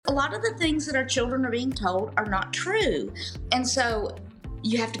a lot of the things that our children are being told are not true. And so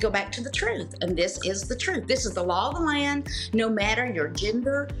you have to go back to the truth. And this is the truth. This is the law of the land. No matter your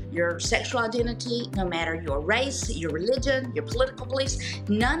gender, your sexual identity, no matter your race, your religion, your political beliefs,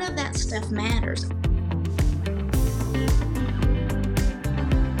 none of that stuff matters.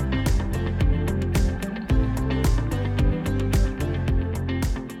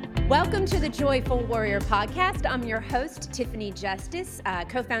 Welcome to the Joyful Warrior Podcast. I'm your host, Tiffany Justice,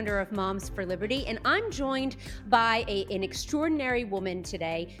 co-founder of Moms for Liberty, and I'm joined by an extraordinary woman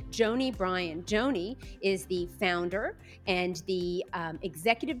today, Joni Bryan. Joni is the founder and the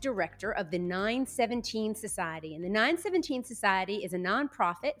executive director of the 917 Society. And the 917 Society is a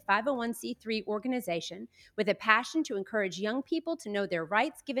nonprofit 501c3 organization with a passion to encourage young people to know their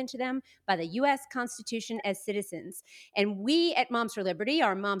rights given to them by the U.S. Constitution as citizens. And we at Moms for Liberty,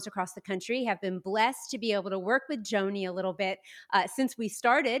 our moms across the country, have been blessed to be able to work with Joni a little bit since we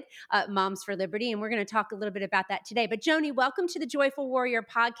started Moms for Liberty, and we're going to talk a little bit about that today. But Joni, welcome to the Joyful Warrior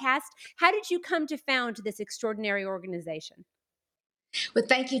Podcast. How did you come to found this extraordinary organization? Well,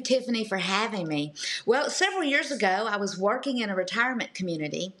 thank you, Tiffany, for having me. Well, several years ago, I was working in a retirement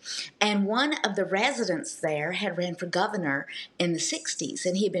community, and one of the residents there had ran for governor in the 60s,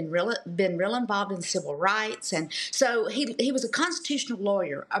 and he had been real involved in civil rights, and so he was a constitutional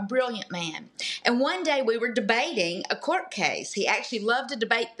lawyer, a brilliant man. And one day we were debating a court case. He actually loved to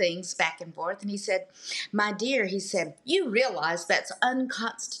debate things back and forth, and he said, "My dear," he said, "you realize that's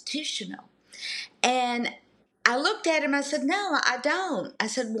unconstitutional." And I looked at him, I said, "No, I don't." I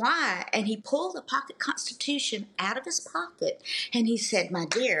said, "Why?" And he pulled a pocket constitution out of his pocket, and he said, "My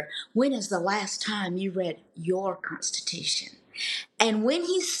dear, when is the last time you read your Constitution?" And when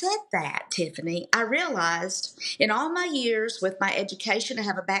he said that, Tiffany, I realized in all my years with my education, I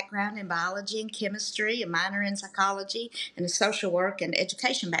have a background in biology and chemistry, a minor in psychology, and a social work and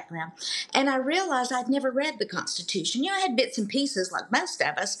education background. And I realized I'd never read the Constitution. I had bits and pieces like most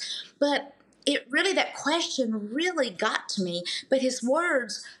of us, but that question really got to me. But his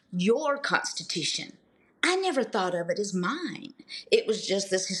words, your Constitution, I never thought of it as mine. It was just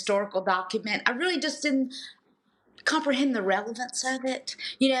this historical document. I really just didn't comprehend the relevance of it.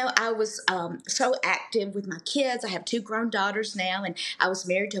 I was so active with my kids. I have 2 grown daughters now, and I was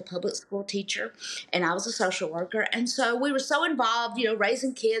married to a public school teacher, and I was a social worker. And so we were so involved,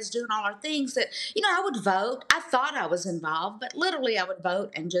 raising kids, doing all our things that, I would vote. I thought I was involved, but literally I would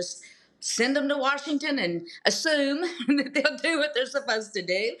vote and just send them to Washington and assume that they'll do what they're supposed to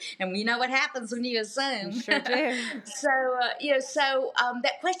do. And you know what happens when you assume. You sure do. So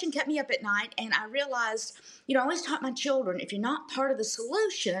that question kept me up at night, and I realized, I always taught my children, if you're not part of the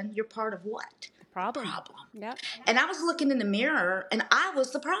solution, you're part of what? Problem. Yep. And I was looking in the mirror, and I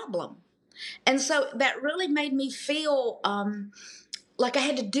was the problem. And so that really made me feel like I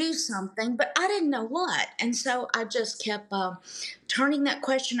had to do something, but I didn't know what. And so I just kept turning that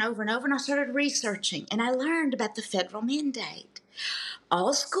question over and over, and I started researching, and I learned about the federal mandate.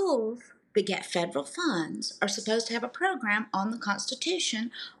 All schools that get federal funds are supposed to have a program on the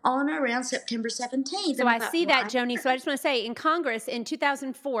Constitution on or around September 17th. So I see that, Joni. So I just want to say, in Congress in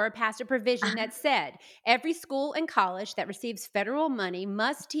 2004 passed a provision that said every school and college that receives federal money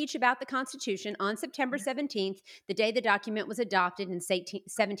must teach about the Constitution on September 17th, the day the document was adopted in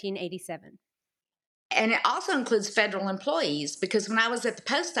 1787. And it also includes federal employees, because when I was at the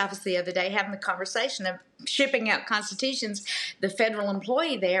post office the other day having the conversation of shipping out constitutions, the federal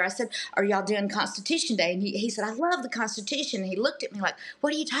employee there, I said, "Are y'all doing Constitution Day?" And he said, "I love the Constitution." And he looked at me like,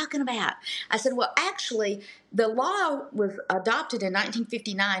 "What are you talking about?" I said, "Well, actually, the law was adopted in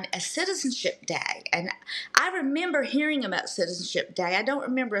 1959 as Citizenship Day. And I remember hearing about Citizenship Day. I don't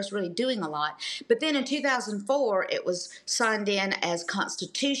remember us really doing a lot. But then in 2004, it was signed in as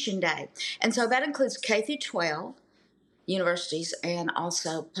Constitution Day. And so that includes K through 12, universities, and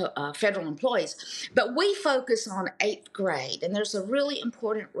also federal employees. But we focus on 8th grade, and there's a really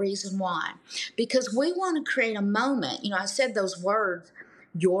important reason why. Because we want to create a moment. I said those words,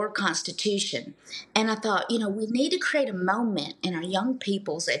 your Constitution. And I thought, we need to create a moment in our young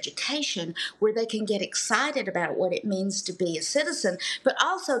people's education where they can get excited about what it means to be a citizen, but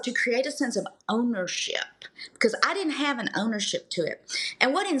also to create a sense of ownership, because I didn't have an ownership to it.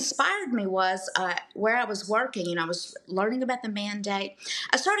 And what inspired me was where I was working, I was learning about the mandate.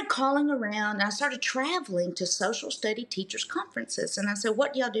 I started calling around, and I started traveling to social study teachers' conferences. And I said,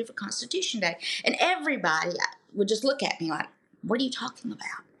 "What do y'all do for Constitution Day?" And everybody would just look at me like, "What are you talking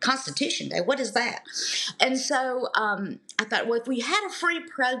about? Constitution Day, what is that?" And so I thought, well, if we had a free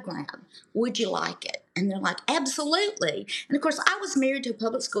program, would you like it? And they're like, absolutely. And of course, I was married to a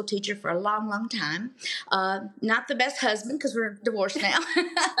public school teacher for a long, long time. Not the best husband because we're divorced now,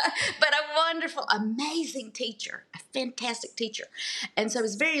 but a wonderful, amazing teacher, a fantastic teacher. And so it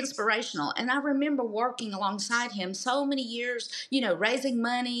was very inspirational. And I remember working alongside him so many years, raising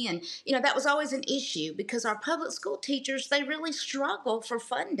money. And, that was always an issue because our public school teachers, they really struggle for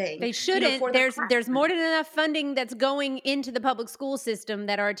funding, They shouldn't. for their There's more classroom. than enough funding that's going into the public school system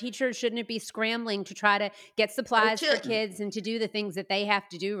that our teachers shouldn't be scrambling to try to get They supplies for shouldn't. kids and to do the things that they have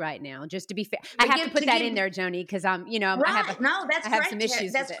to do right now. Just to be fair, I But have to give put to that in give there, Joni, because Right. No, I that's have great. some issues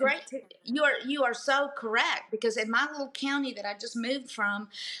with That's it. great. You are so correct because in my little county that I just moved from,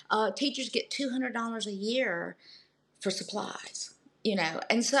 teachers get $200 a year for supplies.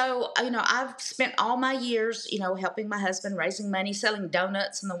 And so I've spent all my years helping my husband, raising money, selling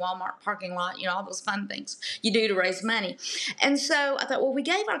donuts in the Walmart parking lot, all those fun things you do to raise money. And so I thought, well, we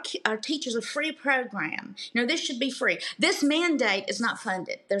gave our teachers a free program. This should be free. This mandate is not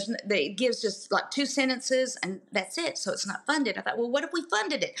funded. It gives just like 2 sentences and that's it, so it's not funded. I thought, well, what if we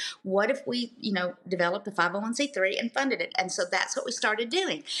funded it? What if we developed a 501c3 and funded it? And so that's what we started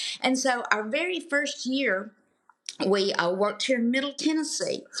doing. And so our very first year, we worked here in Middle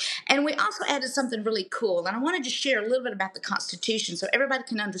Tennessee, and we also added something really cool. And I wanted to share a little bit about the Constitution so everybody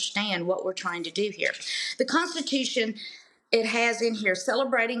can understand what we're trying to do here. The Constitution, it has in here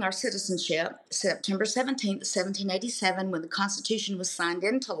celebrating our citizenship, September 17th, 1787, when the Constitution was signed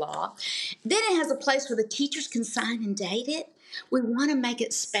into law. Then it has a place where the teachers can sign and date it. We want to make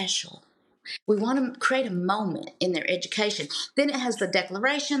it special. We want to create a moment in their education. Then it has the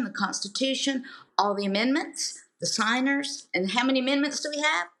Declaration, the Constitution, all the amendments, the signers, and how many amendments do we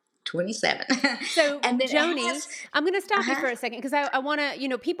have? 27. So, And then it Joni, has, I'm going to stop you uh-huh, for a second because I want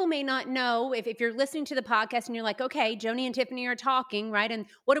to, people may not know if you're listening to the podcast and you're like, okay, Joni and Tiffany are talking, right? And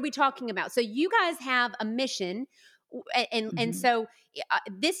what are we talking about? So, you guys have a mission. And mm-hmm, so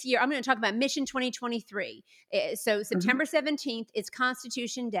this year, I'm going to talk about Mission 2023. So, mm-hmm, September 17th is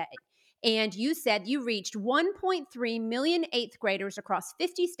Constitution Day. And you said you reached 1.3 million eighth graders across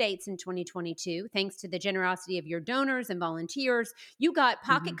 50 states in 2022, thanks to the generosity of your donors and volunteers. You got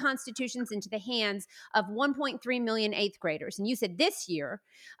mm-hmm, pocket constitutions into the hands of 1.3 million eighth graders. And you said this year,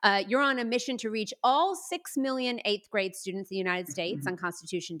 you're on a mission to reach all 6 million eighth grade students in the United States mm-hmm, on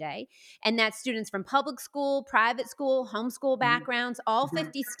Constitution Day. And that's students from public school, private school, homeschool mm-hmm, backgrounds, all mm-hmm.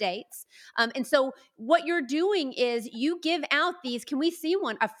 50 states. And so what you're doing is you give out these, can we see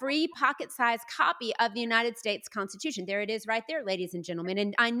one, a free pocket-sized copy of the United States Constitution. There it is right there, ladies and gentlemen.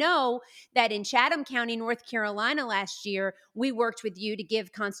 And I know that in Chatham County, North Carolina last year, we worked with you to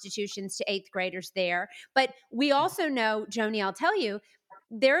give constitutions to eighth graders there. But we also know, Joni, I'll tell you,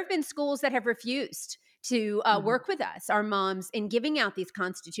 there have been schools that have refused to Mm-hmm. work with us, our moms, in giving out these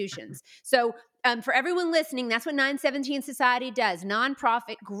constitutions. So for everyone listening, that's what 917 Society does.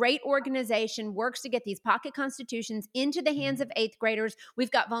 Nonprofit, great organization, works to get these pocket constitutions into the hands of eighth graders. We've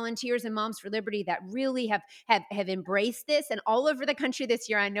got volunteers and Moms for Liberty that really have embraced this. And all over the country this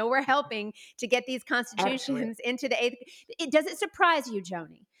year, I know we're helping to get these Absolutely. constitutions into the eighth. Does it surprise you,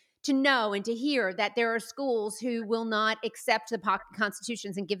 Joni, to know and to hear that there are schools who will not accept the pocket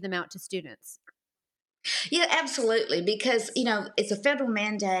constitutions and give them out to students? Yeah, absolutely. Because, it's a federal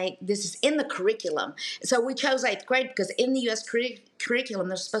mandate. This is in the curriculum. So we chose eighth grade because in the U.S. curriculum,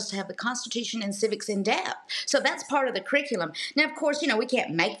 they're supposed to have the Constitution and civics in depth. So that's part of the curriculum. Now, of course, we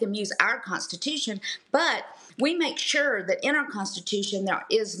can't make them use our Constitution, but we make sure that in our Constitution there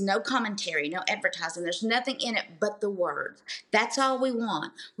is no commentary, no advertising. There's nothing in it but the words. That's all we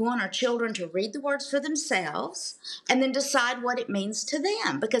want. We want our children to read the words for themselves and then decide what it means to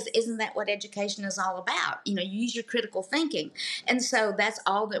them, because isn't that what education is all about? You use your critical thinking. And so that's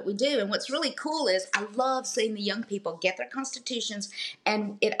all that we do. And what's really cool is I love seeing the young people get their constitutions,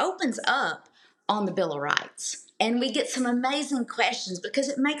 and it opens up on the Bill of Rights. And we get some amazing questions because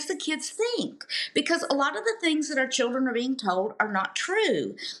it makes the kids think. Because a lot of the things that our children are being told are not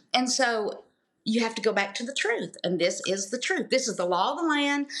true. And so you have to go back to the truth. And this is the truth. This is the law of the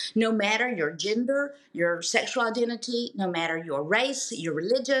land. No matter your gender, your sexual identity, no matter your race, your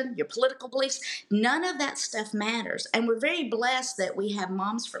religion, your political beliefs, none of that stuff matters. And we're very blessed that we have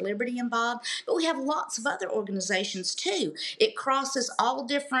Moms for Liberty involved, but we have lots of other organizations too. It crosses all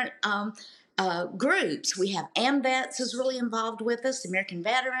different groups. We have AMVETS is really involved with us, American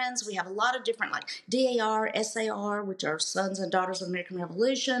Veterans. We have a lot of different like DAR, SAR, which are Sons and Daughters of the American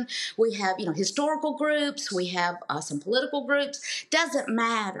Revolution. We have, historical groups. We have some political groups. Doesn't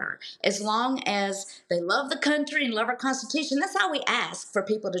matter. As long as they love the country and love our Constitution, that's all we ask for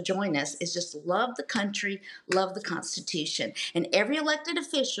people to join us, is just love the country, love the Constitution. And every elected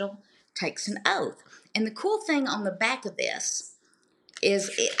official takes an oath. And the cool thing on the back of this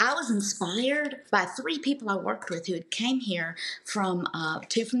I was inspired by three people I worked with who had came here from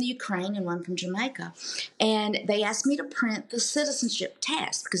two from the Ukraine and one from Jamaica, and they asked me to print the citizenship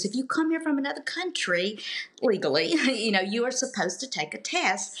test because if you come here from another country legally, you are supposed to take a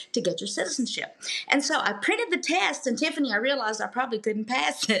test to get your citizenship. And so I printed the test, and Tiffany, I realized I probably couldn't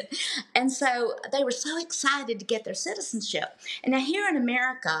pass it, and so they were so excited to get their citizenship. And now here in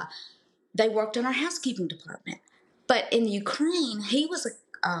America, they worked in our housekeeping department. But in Ukraine, he was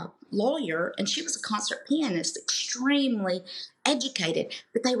a lawyer and she was a concert pianist, extremely educated.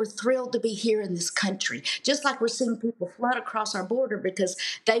 But they were thrilled to be here in this country, just like we're seeing people flood across our border because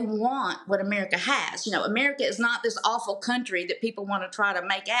they want what America has. America is not this awful country that people want to try to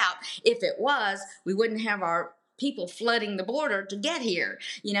make out. If it was, we wouldn't have our people flooding the border to get here.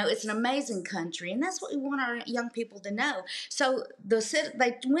 It's an amazing country, and that's what we want our young people to know. So they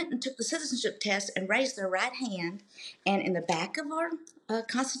went and took the citizenship test and raised their right hand, and in the back of our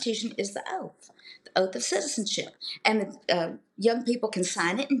Constitution is the oath of citizenship. And the young people can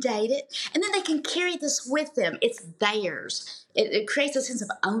sign it and date it, and then they can carry this with them. It's theirs. It creates a sense of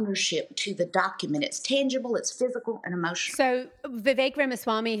ownership to the document. It's tangible, it's physical, and emotional. So Vivek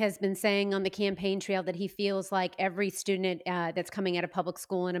Ramaswamy has been saying on the campaign trail that he feels like every student that's coming out of public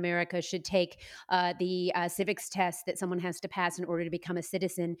school in America should take the civics test that someone has to pass in order to become a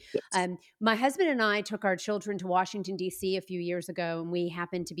citizen. Yes. My husband and I took our children to Washington, D.C. a few years ago, and we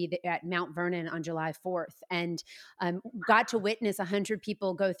happened to be at Mount Vernon on July 4th and got to witness 100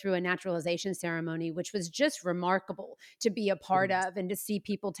 people go through a naturalization ceremony, which was just remarkable to be a part of and to see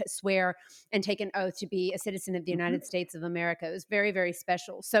people swear and take an oath to be a citizen of the United States of America. It was very, very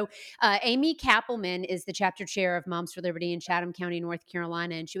special. So Amy Kappelman is the chapter chair of Moms for Liberty in Chatham County, North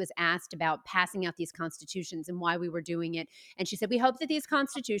Carolina, and she was asked about passing out these constitutions and why we were doing it. And she said, we hope that these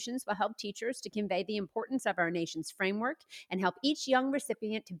constitutions will help teachers to convey the importance of our nation's framework and help each young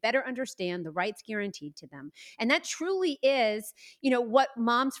recipient to better understand the rights guaranteed to them. And that truly is, what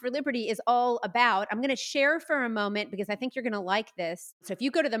Moms for Liberty is all about. I'm going to share for a moment because I think you're going to like this. So if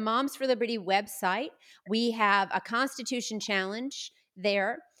you go to the Moms for Liberty website, we have a Constitution challenge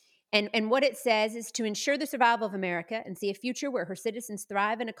there. And what it says is to ensure the survival of America and see a future where her citizens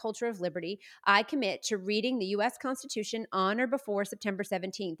thrive in a culture of liberty, I commit to reading the U.S. Constitution on or before September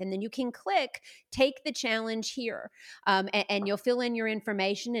 17th. And then you can click take the challenge here. And you'll fill in your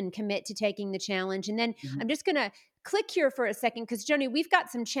information and commit to taking the challenge. And then I'm just going to click here for a second because, Joni, we've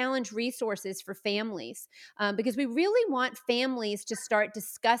got some challenge resources for families because we really want families to start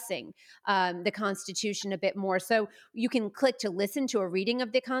discussing the Constitution a bit more. So you can click to listen to a reading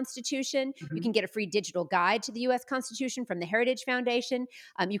of the Constitution. You can get a free digital guide to the U.S. Constitution from the Heritage Foundation.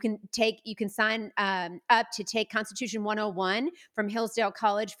 You can sign up to take Constitution 101 from Hillsdale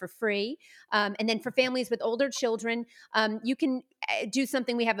College for free. And then for families with older children, you can do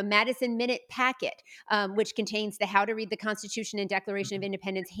something. We have a Madison Minute packet, which contains the How to Read the Constitution and Declaration of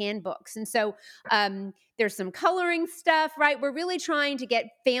Independence handbooks. And so there's some coloring stuff, right? We're really trying to get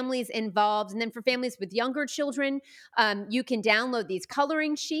families involved. And then for families with younger children, you can download these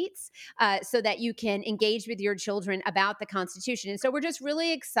coloring sheets so that you can engage with your children about the Constitution. And so we're just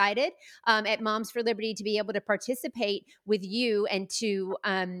really excited at Moms for Liberty to be able to participate with you and to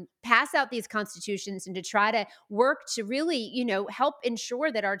pass out these constitutions and to try to work to really, help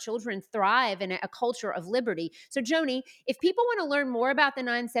ensure that our children thrive in a culture of liberty. So, Joni, if people want to learn more about the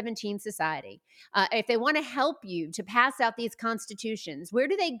 917 Society, if they want to help you to pass out these constitutions, where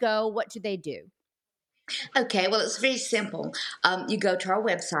do they go? What do they do? Okay, well, it's very simple. You go to our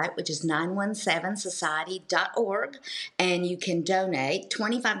website, which is 917society.org, and you can donate.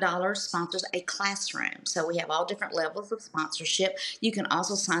 $25 sponsors a classroom. So we have all different levels of sponsorship. You can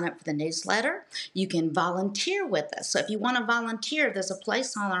also sign up for the newsletter. You can volunteer with us. So if you want to volunteer, there's a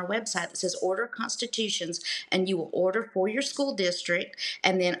place on our website that says Order Constitutions, and you will order for your school district,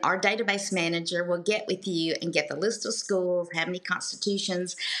 and then our database manager will get with you and get the list of schools, how many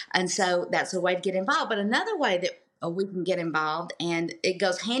constitutions, and so that's a way to get involved. But another way that we can get involved, and it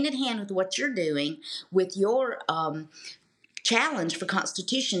goes hand in hand with what you're doing with your challenge for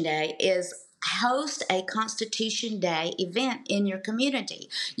Constitution Day, is host a Constitution Day event in your community.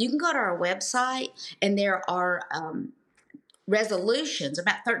 You can go to our website, and there are resolutions,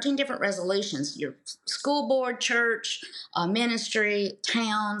 about 13 different resolutions, your school board, church, ministry,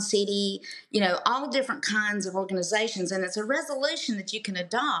 town, city, all different kinds of organizations. And it's a resolution that you can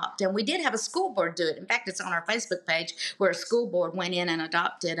adopt. And we did have a school board do it. In fact, it's on our Facebook page where a school board went in and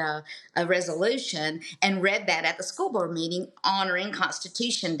adopted a resolution and read that at the school board meeting honoring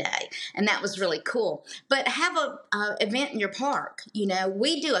Constitution Day. And that was really cool. But have a event in your park.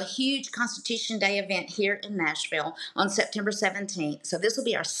 We do a huge Constitution Day event here in Nashville on September 17th. So this will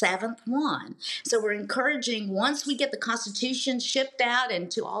be our 7th one. So we're encouraging, once we get the Constitution shipped out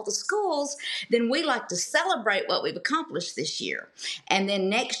into all the schools, then we like to celebrate what we've accomplished this year. And then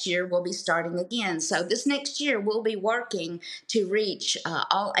next year we'll be starting again. So this next year we'll be working to reach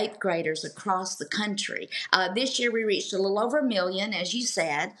all 8th graders across the country. This year we reached a little over 1 million, as you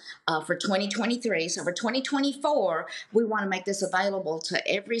said, for 2023. So for 2024, we want to make this available to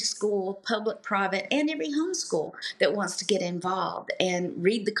every school, public, private, and every homeschool that wants to get involved and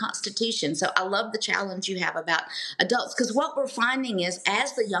read the Constitution. So I love the challenge you have about adults, because what we're finding is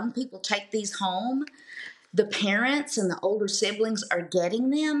as the young people take these home, the parents and the older siblings are getting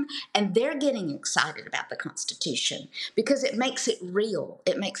them, and they're getting excited about the Constitution because it makes it real.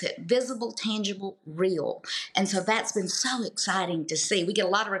 It makes it visible, tangible, real. And so that's been so exciting to see. We get a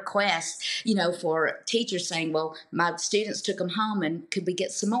lot of requests, for teachers saying, well, my students took them home and could we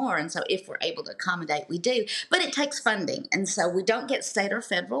get some more? And so if we're able to accommodate, we do. But it takes funding. And so we don't get state or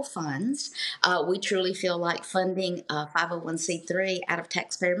federal funds. We truly feel like funding 501c3 out of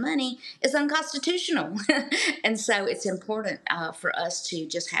taxpayer money is unconstitutional. And so it's important for us to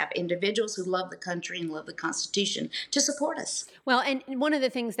just have individuals who love the country and love the Constitution to support us. Well, and one of the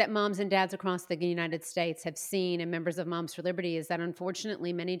things that moms and dads across the United States have seen, and members of Moms for Liberty, is that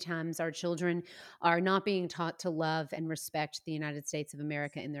unfortunately many times our children are not being taught to love and respect the United States of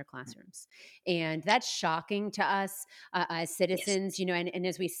America in their classrooms. And that's shocking to us as citizens, and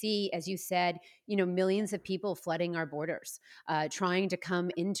as we see, as you said, millions of people flooding our borders, trying to come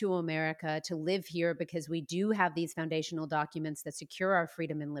into America to live here because we do have these foundational documents that secure our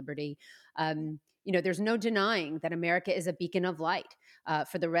freedom and liberty. There's no denying that America is a beacon of light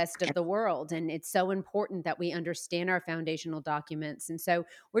for the rest of the world. And it's so important that we understand our foundational documents. And so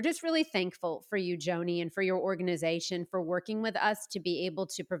we're just really thankful for you, Joni, and for your organization for working with us to be able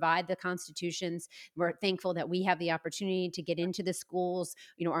to provide the constitutions. We're thankful that we have the opportunity to get into the schools.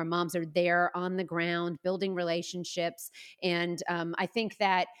 Our moms are there on the ground, building relationships. And I think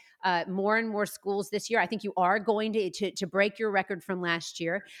that more and more schools this year, I think you are going to break your record from last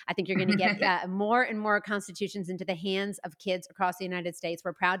year. I think you're going to get more and more constitutions into the hands of kids across the United States.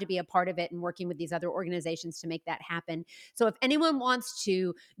 We're proud to be a part of it and working with these other organizations to make that happen. So if anyone wants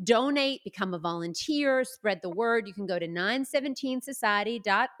to donate, become a volunteer, spread the word, you can go to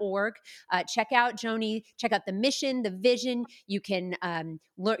 917society.org. Check out Joni, check out the mission, the vision. You can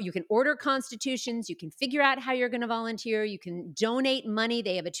you can order constitutions. You can figure out how you're going to volunteer. You can donate money.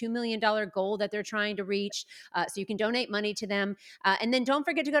 They have a $2 million goal that they're trying to reach. So you can donate money to them. And then don't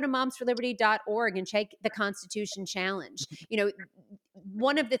forget to go to momsforliberty.org and check the Constitution Challenge.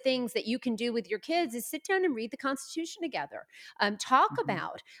 One of the things that you can do with your kids is sit down and read the Constitution together. Talk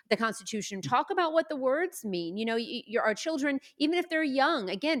about the Constitution. Talk about what the words mean. Our children, even if they're young,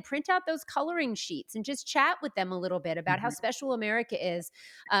 again, print out those coloring sheets and just chat with them a little bit about how special America is.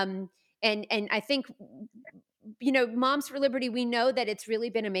 And I think Moms for Liberty, we know that it's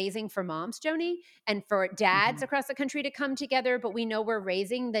really been amazing for moms, Joni, and for dads across the country to come together. But we know we're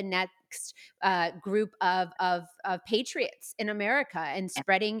raising the next group of patriots in America and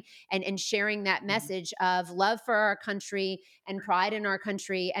spreading and sharing that message of love for our country and pride in our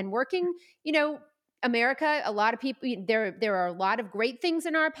country and working, America, a lot of people, there are a lot of great things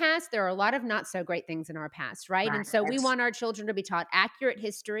in our past. There are a lot of not so great things in our past, right? And so we want our children to be taught accurate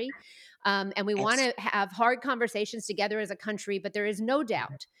history. And we want to have hard conversations together as a country, but there is no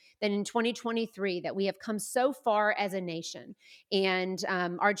doubt that in 2023 that we have come so far as a nation, and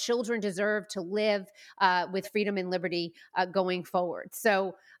our children deserve to live with freedom and liberty going forward.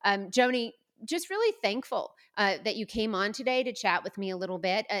 So, Joni, just really thankful that you came on today to chat with me a little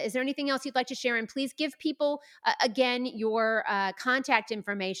bit. Is there anything else you'd like to share? And please give people, again, your contact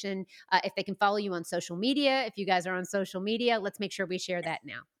information if they can follow you on social media. If you guys are on social media, let's make sure we share that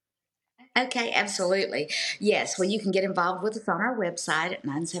now. Okay, absolutely. Yes, well, you can get involved with us on our website at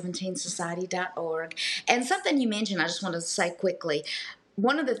 917society.org. And something you mentioned, I just wanted to say quickly.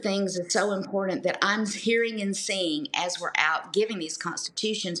 One of the things that's so important that I'm hearing and seeing as we're out giving these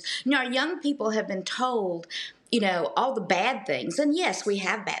constitutions, our young people have been told all the bad things. And yes, we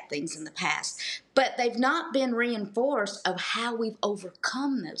have bad things in the past, but they've not been reinforced of how we've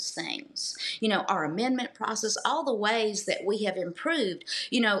overcome those things. Our amendment process, all the ways that we have improved.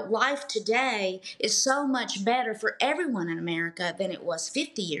 Life today is so much better for everyone in America than it was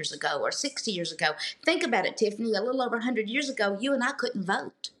 50 years ago or 60 years ago. Think about it, Tiffany. A little over 100 years ago, you and I couldn't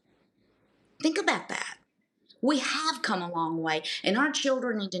vote. Think about that. We have come a long way, and our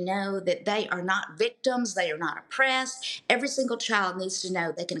children need to know that they are not victims, they are not oppressed. Every single child needs to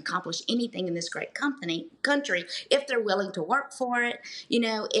know they can accomplish anything in this great country if they're willing to work for it.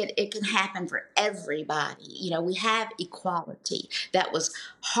 It can happen for everybody. We have equality that was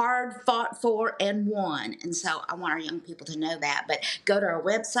hard fought for and won, and so I want our young people to know that. But go to our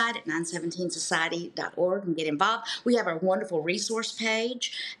website at 917society.org and get involved. We have our wonderful resource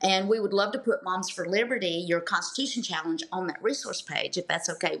page, and we would love to put Moms for Liberty, your Constitution Challenge, on that resource page, if that's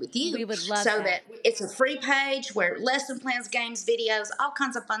okay with you. We would love so that. It's a free page where lesson plans, games, videos, all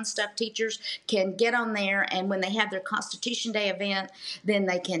kinds of fun stuff. Teachers can get on there, and when they have their Constitution Day event, then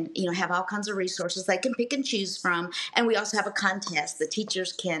they can, have all kinds of resources they can pick and choose from. And we also have a contest. The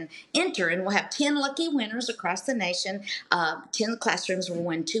teachers can enter, and we'll have 10 lucky winners across the nation. 10 classrooms will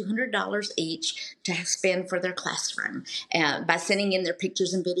win $200 each to spend for their classroom by sending in their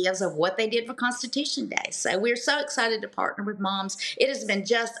pictures and videos of what they did for Constitution Day. So we're so excited to partner with moms. It has been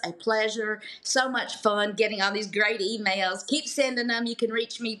just a pleasure, so much fun getting all these great emails. Keep sending them. You can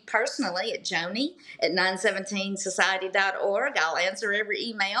reach me personally at Joni at 917society.org. I'll answer every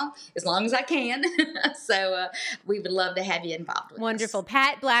email as long as I can. So we would love to have you involved with Wonderful. us.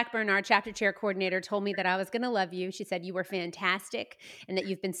 Pat Blackburn, our chapter chair coordinator, told me that I was going to love you. She said you were fantastic and that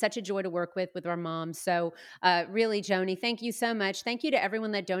you've been such a joy to work with our moms. So really, Joni, thank you so much. Thank you to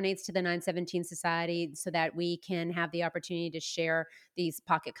everyone that donates to the 917 Society so that we can have the opportunity to share these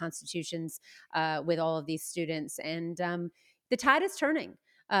pocket constitutions with all of these students. And the tide is turning.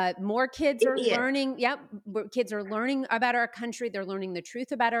 More kids are learning. Yep. Kids are learning about our country. They're learning the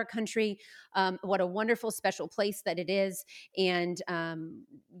truth about our country. What a wonderful, special place that it is. And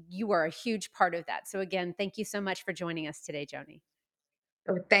you are a huge part of that. So again, thank you so much for joining us today, Joni.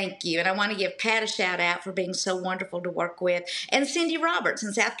 Oh, thank you. And I want to give Pat a shout out for being so wonderful to work with. And Cindy Roberts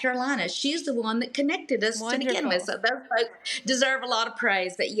in South Carolina. She's the one that connected us to begin with. So those folks deserve a lot of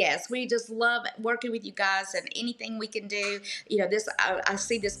praise. But yes, we just love working with you guys, and anything we can do. I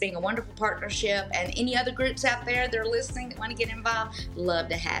see this being a wonderful partnership, and any other groups out there that are listening that want to get involved, love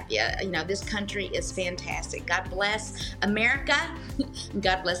to have you. This country is fantastic. God bless America. And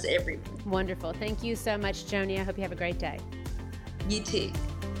God bless everyone. Wonderful. Thank you so much, Joni. I hope you have a great day. You too.